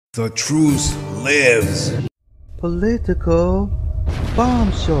The truth lives. Political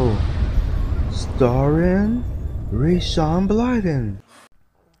Bomb Show, starring Rayshawn Blyden.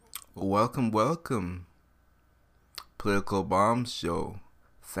 Welcome. Political Bomb Show,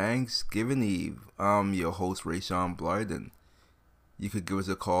 Thanksgiving Eve. I'm your host, Rayshawn Blyden. You could give us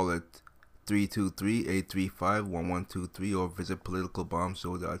a call at 323-835-1123 or visit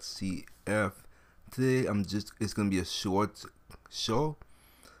politicalbombshow.cf. Today, it's going to be a short show.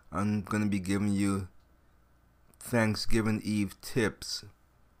 I'm going to be giving you Thanksgiving Eve tips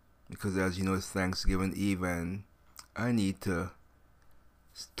because, as you know, it's Thanksgiving Eve and I need to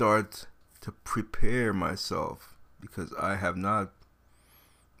start to prepare myself because I have not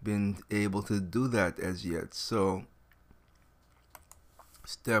been able to do that as yet. So,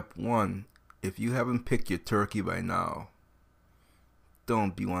 step one, if you haven't picked your turkey by now,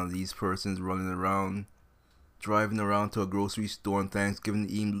 don't be one of these persons driving around to a grocery store on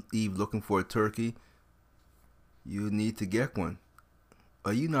Thanksgiving Eve looking for a turkey. You need to get one.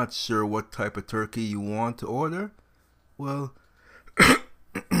 Are you not sure what type of turkey you want to order? Well,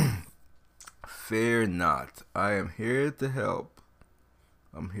 fear not. I am here to help.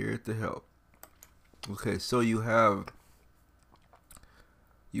 Okay, so you have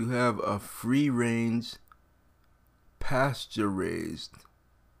a free range pasture raised,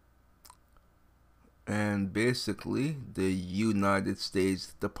 and basically the United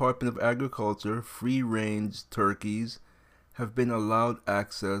States Department of Agriculture free range turkeys have been allowed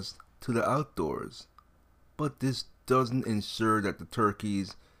access to the outdoors, but this doesn't ensure that the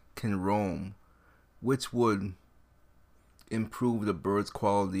turkeys can roam, which would improve the birds'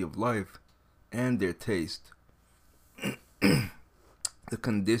 quality of life and their taste. The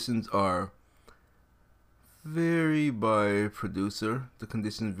conditions vary by producer.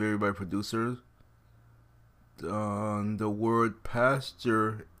 The word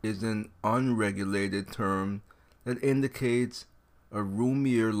pasture is an unregulated term that indicates a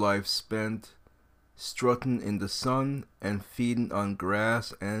roomier life spent strutting in the sun and feeding on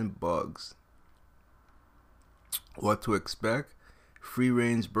grass and bugs. What to expect?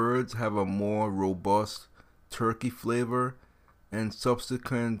 Free-range birds have a more robust turkey flavor and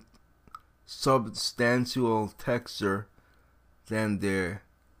substantial texture than their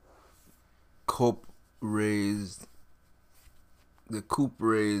coop-raised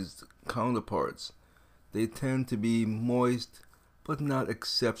counterparts. They tend to be moist, but not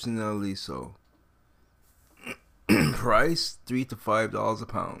exceptionally so. Price $3 to $5 a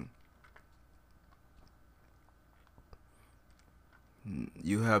pound.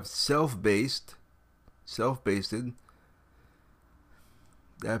 You have self-basted.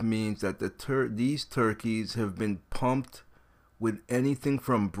 That means that these turkeys have been pumped with anything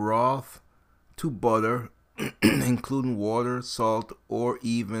from broth to butter, including water, salt, or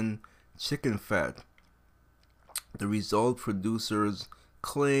even chicken fat. The result producers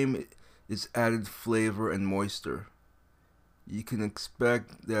claim is added flavor and moisture. You can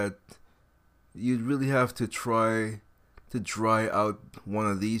expect that you'd really have to try to dry out one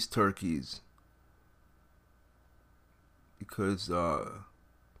of these turkeys because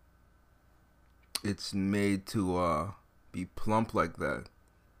it's made to be plump like that.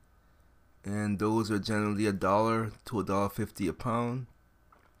 And those are generally $1 to $1.50 a pound.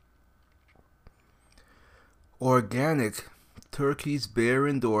 Organic turkeys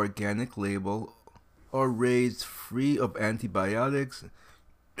bearing the organic label are raised free of antibiotics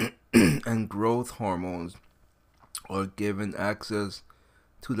and growth hormones, or given access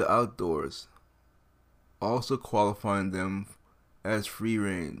to the outdoors, also qualifying them as free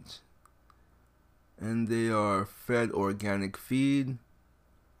range. And they are fed organic feed,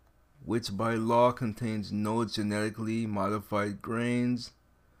 which by law contains no genetically modified grains,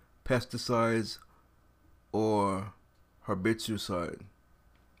 pesticides, or herbicide.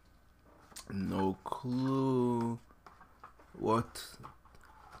 No clue what.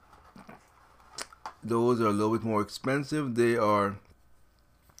 Those are a little bit more expensive. They are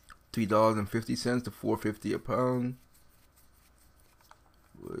 $3.50 to $4.50 a pound.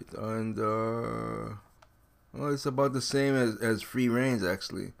 And well, it's about the same as free range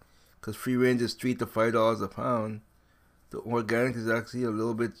actually, because free range is $3 to $5 a pound. The organic is actually a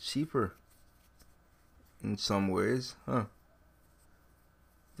little bit cheaper in some ways, huh?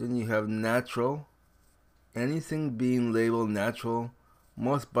 Then you have natural. Anything being labeled natural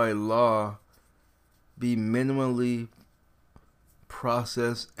must by law be minimally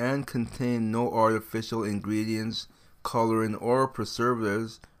processed and contain no artificial ingredients, coloring, or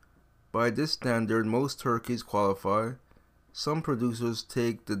preservatives. By this standard, most turkeys qualify. Some producers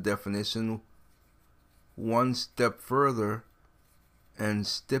take the definition one step further and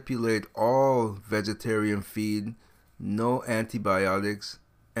stipulate all vegetarian feed, no antibiotics,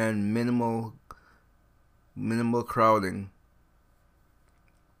 and minimal crowding.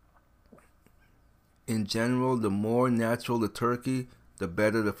 In general, the more natural the turkey, the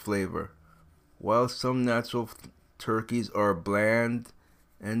better the flavor. While some natural turkeys are bland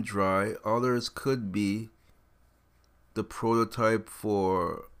and dry, others could be the prototype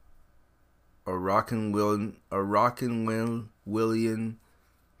for a Rockin' William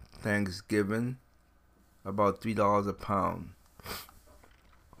Thanksgiving, about $3 a pound.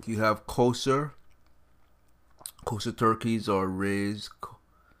 You have kosher. Kosher turkeys are raised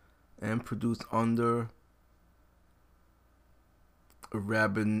and produced under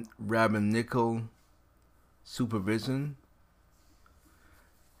rabbinical supervision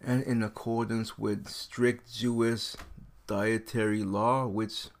and in accordance with strict Jewish dietary law,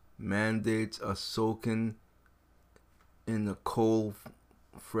 which mandates a soaking in a cold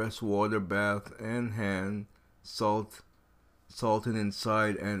freshwater bath and hand salted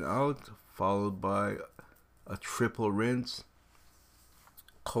inside and out, followed by a triple rinse.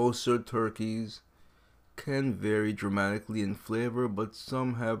 Kosher turkeys can vary dramatically in flavor, but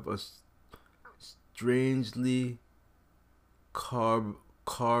some have a strangely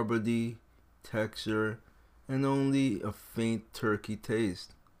carbonaty texture and only a faint turkey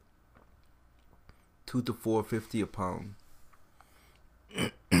taste. $2 to $4.50 a pound.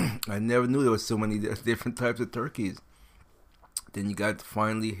 I never knew there was so many different types of turkeys. Then you got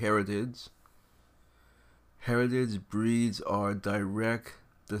finally Heritage. Heritage breeds are direct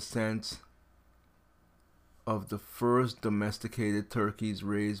descents of the first domesticated turkeys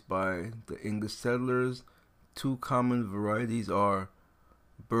raised by the English settlers. Two common varieties are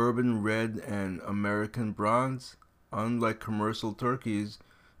Bourbon Red and American Bronze. Unlike commercial turkeys,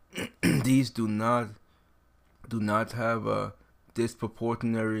 these do not have a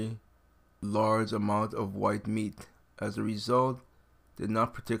disproportionately large amount of white meat. As a result, they're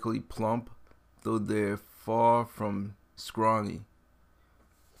not particularly plump, though they're far from scrawny.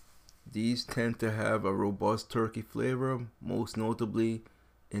 These tend to have a robust turkey flavor, most notably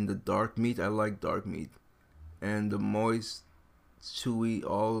in the dark meat. I like dark meat. And the moist, chewy,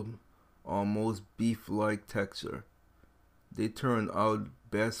 almost beef-like texture. They turn out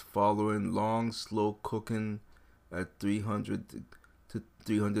best following long, slow cooking at 300 to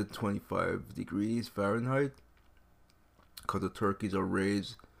 325 degrees Fahrenheit, because the turkeys are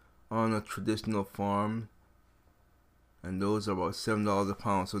raised on a traditional farm, and those are about $7 a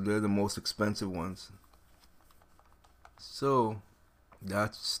pound, so they're the most expensive ones. So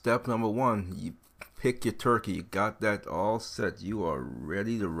that's step number one. You pick your turkey. You got that all set. You are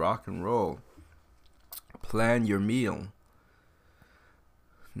ready to rock and roll. Plan your meal.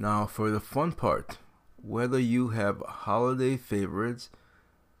 Now for the fun part. Whether you have holiday favorites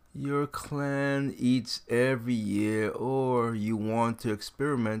your clan eats every year, or you want to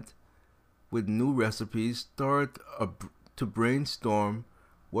experiment with new recipes, start to brainstorm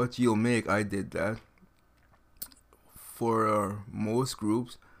what you'll make. I did that. For most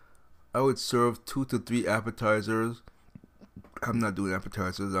groups, I would serve 2 to 3 appetizers. I'm not doing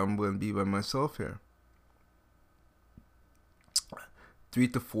appetizers. I'm going to be by myself here. 3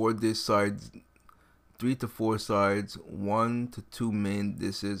 to 4 sides, 1 to 2 main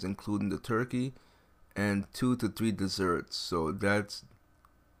dishes, including the turkey, and 2 to 3 desserts. So that's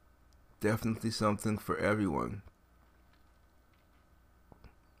definitely something for everyone.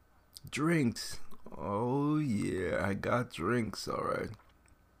 Drinks. Oh yeah, I got drinks, alright.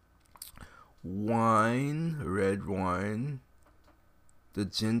 Wine, red wine. The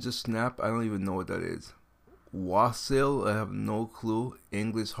ginger snap, I don't even know what that is. Wassail, I have no clue.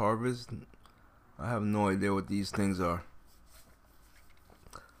 English harvest, I have no idea what these things are.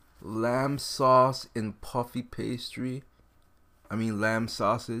 Lamb sauce in puffy pastry. Lamb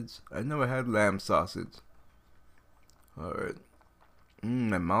sausage. I never had lamb sausage. Alright.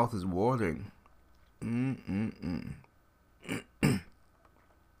 My mouth is watering.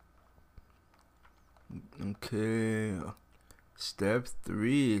 Okay. Step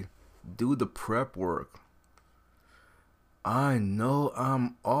 3. Do the prep work. I know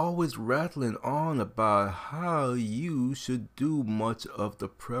I'm always rattling on about how you should do much of the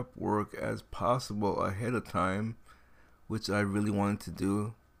prep work as possible ahead of time, which I really wanted to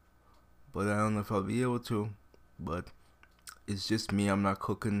do, but I don't know if I'll be able to. But it's just me. I'm not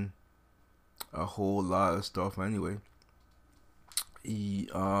cooking a whole lot of stuff anyway.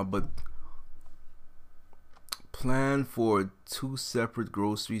 But plan for 2 separate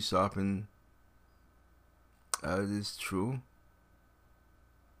grocery shopping. That is true.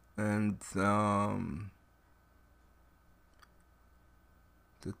 And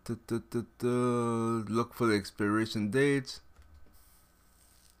Look for the expiration dates.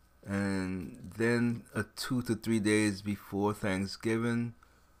 And then 2 to 3 days before Thanksgiving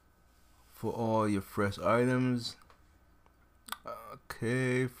for all your fresh items.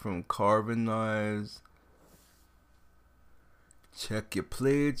 Okay, from carving knives. Check your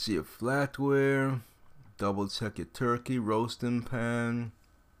plates, your flatware. Double check your turkey roasting pan.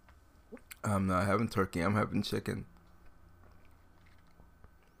 I'm not having turkey, I'm having chicken.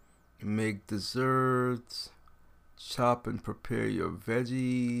 Make desserts. Chop and prepare your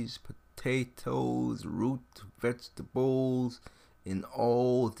veggies, potatoes, root vegetables, and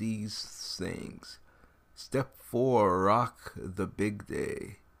all these things. Step 4, rock the big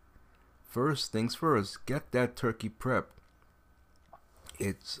day. First things first, get that turkey prep.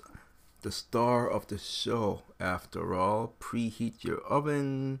 It's the star of the show after all. Preheat your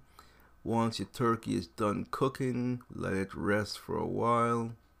oven. Once your turkey is done cooking, let it rest for a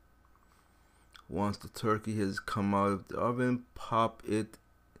while. Once the turkey has come out of the oven, pop in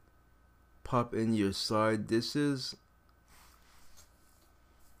your side dishes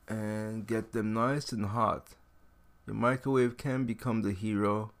and get them nice and hot. Your microwave can become the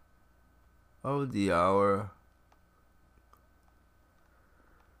hero of the hour.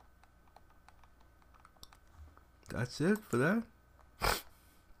 That's it for that.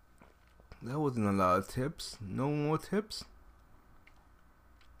 That wasn't a lot of tips. No more tips?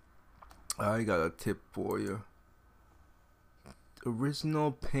 I got a tip for you.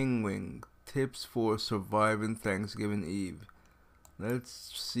 Original Penguin tips for surviving Thanksgiving Eve.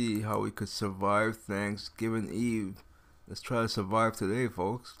 Let's see how we could survive Thanksgiving Eve. Let's try to survive today,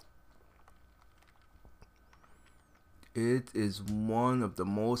 folks. It is one of the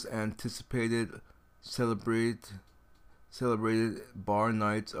most anticipated celebrated bar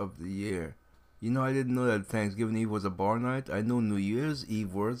nights of the year. You know, I didn't know that Thanksgiving Eve was a bar night. I know New Year's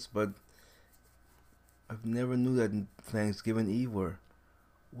Eve was, but I've never knew that Thanksgiving Eve were.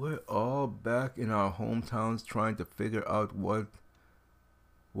 We're all back in our hometowns trying to figure out what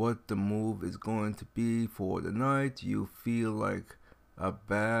the move is going to be for the night. You feel like a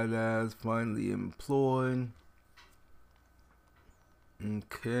badass finally employed.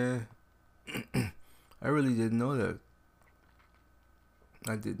 Okay. I really didn't know that.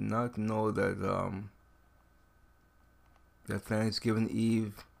 I did not know that that Thanksgiving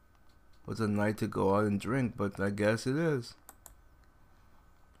Eve was a night to go out and drink, but I guess it is.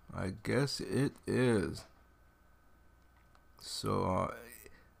 I guess it is. So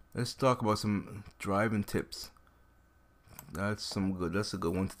let's talk about some driving tips. That's a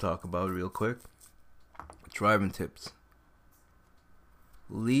good one to talk about real quick. Driving tips.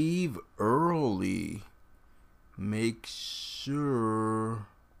 Leave early. Make sure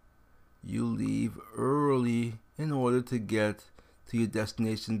you leave early in order to get to your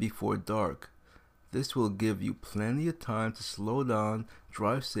destination before dark. This will give you plenty of time to slow down,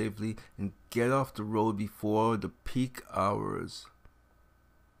 drive safely, and get off the road before the peak hours.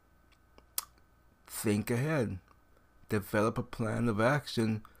 Think ahead. Develop a plan of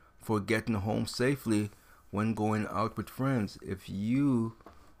action for getting home safely when going out with friends. If you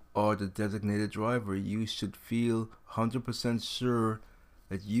are the designated driver, you should feel 100% sure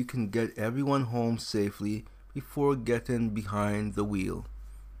that you can get everyone home safely before getting behind the wheel.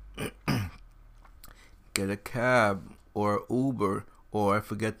 Get a cab or Uber, or I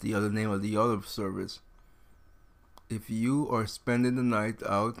forget the other name of the other service. If you are spending the night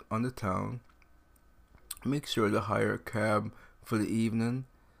out on the town, make sure to hire a cab for the evening.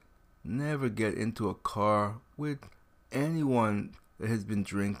 Never get into a car with anyone that has been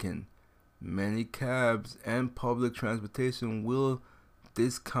drinking. Many cabs and public transportation will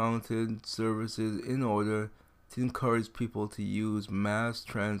discounted services in order to encourage people to use mass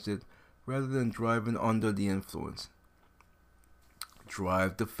transit rather than driving under the influence.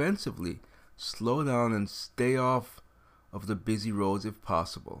 Drive defensively. Slow down and stay off of the busy roads if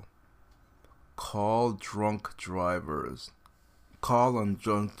possible. Call drunk drivers. Call on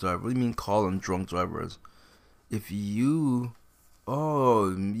drunk drivers. What do you mean call on drunk drivers? If you're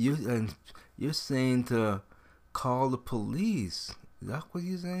saying to call the police. Is that what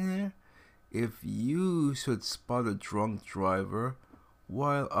you're saying here? If you should spot a drunk driver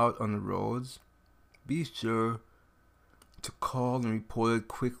while out on the roads, be sure to call and report it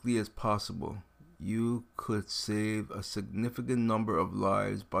quickly as possible. You could save a significant number of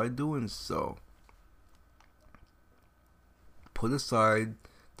lives by doing so. Put aside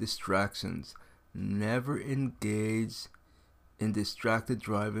distractions. Never engage in distracted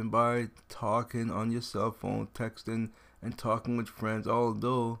driving by talking on your cell phone, texting, and talking with friends.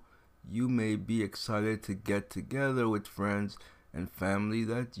 Although you may be excited to get together with friends, and family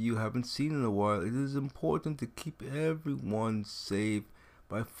that you haven't seen in a while. It is important to keep everyone safe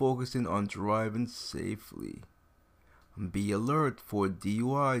by focusing on driving safely. Be alert for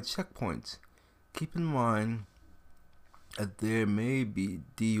DUI checkpoints. Keep in mind that there may be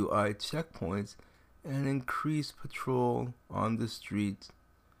DUI checkpoints and increased patrol on the streets,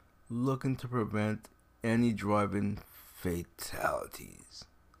 looking to prevent any driving fatalities.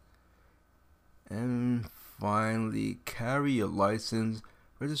 And finally, carry your license,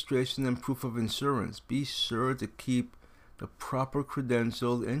 registration, and proof of insurance. Be sure to keep the proper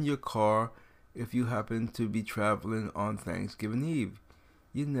credentials in your car if you happen to be traveling on Thanksgiving Eve.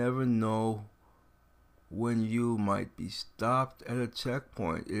 You never know when you might be stopped at a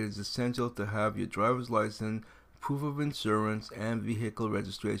checkpoint. It is essential to have your driver's license, proof of insurance, and vehicle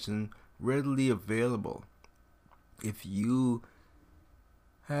registration readily available. If you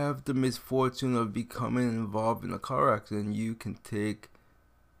have the misfortune of becoming involved in a car accident, you can take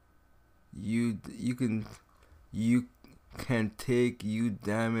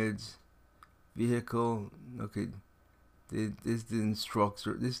damaged vehicle. Okay, this the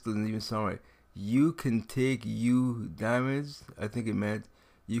instructor. This doesn't even sound right. You can take you damaged. I think it meant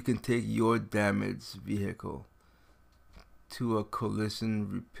you can take your damaged vehicle to a collision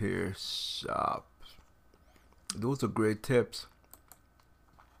repair shop. Those are great tips.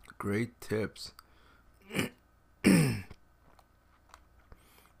 Great tips.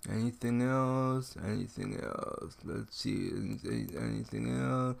 Anything else? Anything else? Let's see. Anything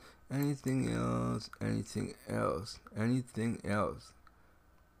else? Anything else? Anything else? Anything else?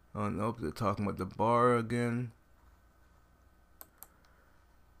 Oh nope, they're talking about the bar again.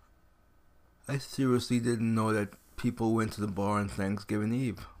 I seriously didn't know that people went to the bar on Thanksgiving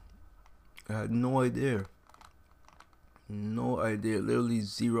Eve. I had no idea. No idea. Literally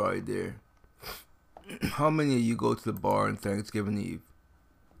zero idea. How many of you go to the bar on Thanksgiving Eve?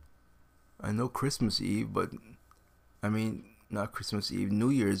 I know Christmas Eve, but I mean not Christmas Eve,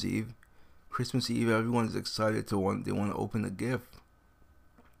 New Year's Eve. Christmas Eve, everyone's excited they want to open a gift.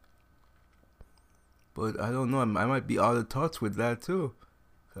 But I don't know, I might be out of touch with that too.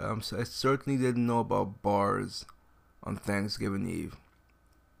 I certainly didn't know about bars on Thanksgiving Eve.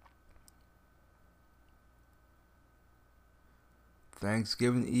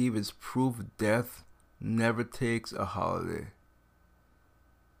 Thanksgiving Eve is proof death never takes a holiday.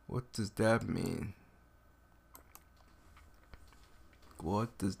 What does that mean?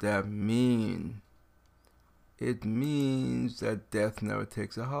 What does that mean? It means that death never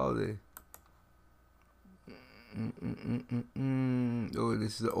takes a holiday. Oh,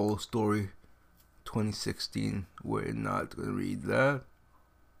 this is an old story, 2016. We're not gonna read that.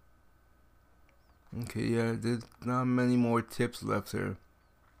 Okay, yeah, there's not many more tips left here.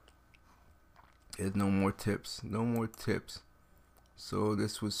 There's no more tips. No more tips. So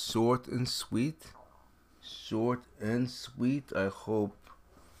this was short and sweet. Short and sweet. I hope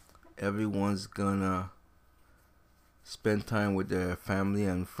everyone's gonna spend time with their family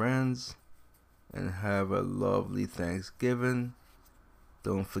and friends and have a lovely Thanksgiving.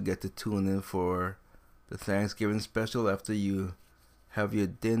 Don't forget to tune in for the Thanksgiving special after you have your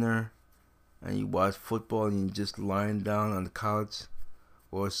dinner and you watch football and you're just lying down on the couch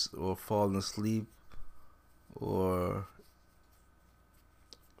or falling asleep or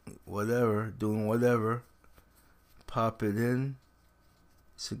whatever, doing whatever. Pop it in.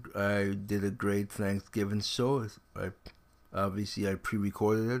 I did a great Thanksgiving show. I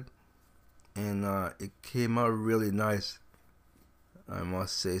pre-recorded it, and it came out really nice. I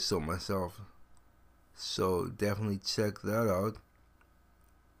must say so myself. So definitely check that out.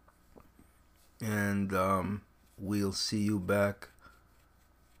 And we'll see you back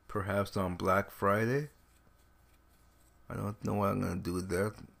perhaps on Black Friday. I don't know what I'm gonna do with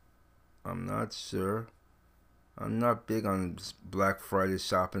that. I'm not sure. I'm not big on Black Friday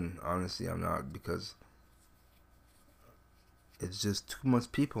shopping, honestly. I'm not, because it's just too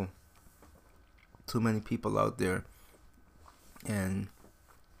much people. Too many people out there. And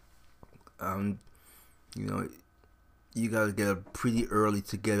you know, you gotta get up pretty early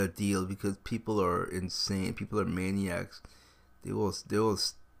to get a deal because people are insane. People are maniacs. They will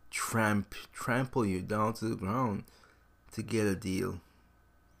trample you down to the ground to get a deal.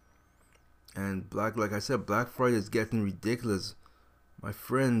 And like I said, Black Friday is getting ridiculous. My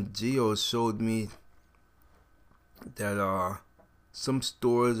friend Gio showed me that some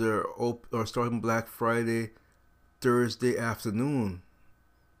stores are starting Black Friday Thursday afternoon,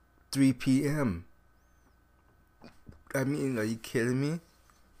 3 p.m. I mean, are you kidding me?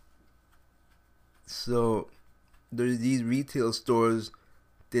 So there's these retail stores,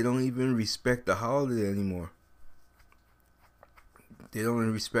 they don't even respect the holiday anymore. They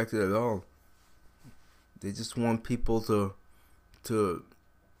don't respect it at all. They just want people to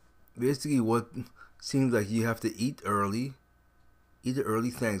basically what seems like you have to eat early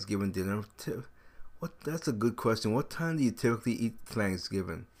Thanksgiving dinner. That's a good question. What time do you typically eat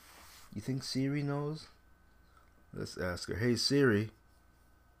Thanksgiving? You think Siri knows? Let's ask her. Hey Siri,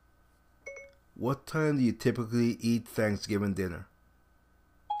 what time do you typically eat Thanksgiving dinner?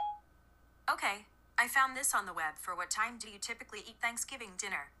 Okay, I found this on the web for what time do you typically eat Thanksgiving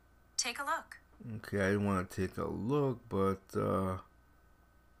dinner. Take a look. Okay, I didn't want to take a look, but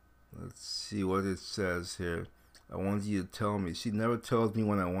let's see what it says here. I want you to tell me. She never tells me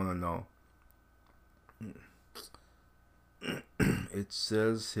when I want to know. It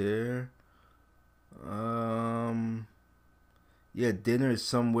says here, yeah, dinner is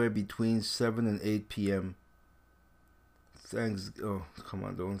somewhere between 7 and 8 p.m. Thanks. Oh, come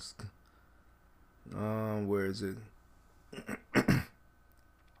on, don't. Where is it?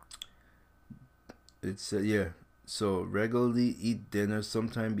 It said, yeah. So regularly eat dinner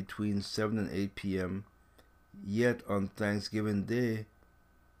sometime between 7 and 8 p.m. Yet on Thanksgiving Day,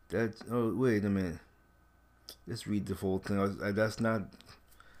 that's, oh wait a minute. Let's read the whole thing. That's not.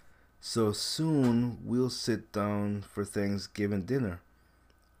 So soon we'll sit down for Thanksgiving dinner,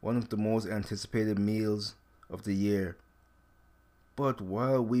 one of the most anticipated meals of the year. But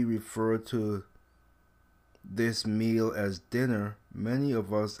while we refer to this meal as dinner, many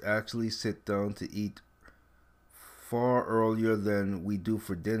of us actually sit down to eat far earlier than we do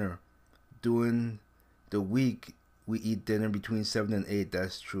for dinner. During the week, we eat dinner between 7 and 8,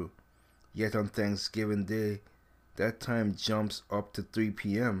 that's true. Yet on Thanksgiving Day, that time jumps up to 3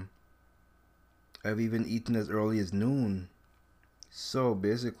 p.m. I've even eaten as early as noon. So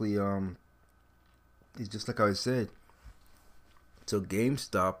basically, it's just like I said. So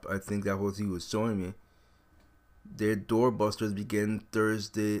GameStop, I think that was what he was showing me. Their doorbusters begin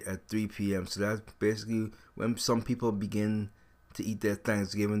Thursday at 3 p.m. So that's basically when some people begin to eat their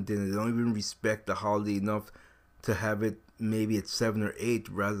Thanksgiving dinner. They don't even respect the holiday enough to have it maybe at 7 or 8.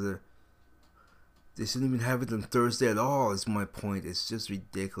 Rather, they shouldn't even have it on Thursday at all, is my point. It's just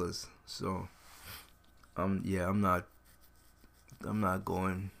ridiculous. So, yeah, I'm not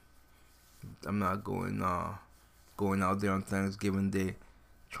going out there on Thanksgiving Day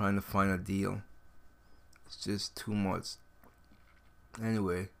trying to find a deal. It's just too much.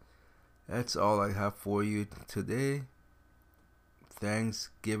 Anyway, that's all I have for you today.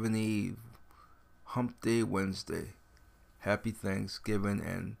 Thanksgiving Eve, Hump Day Wednesday. Happy Thanksgiving,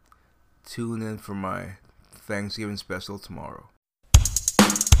 and tune in for my Thanksgiving special tomorrow.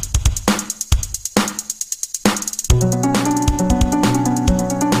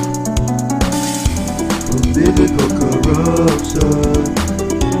 Political corruption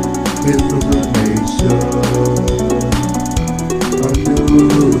kills the nation. A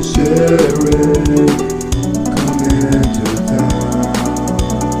new sheriff coming to town.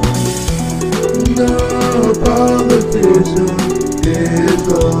 The politician is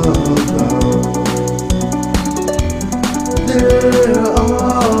about. They're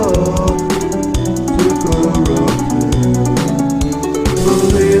all too corrupted.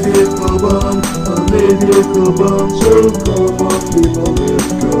 Political bomb, so come on people,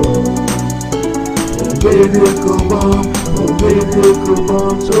 let's go. Political bomb,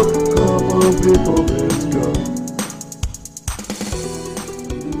 so come on people, let's go.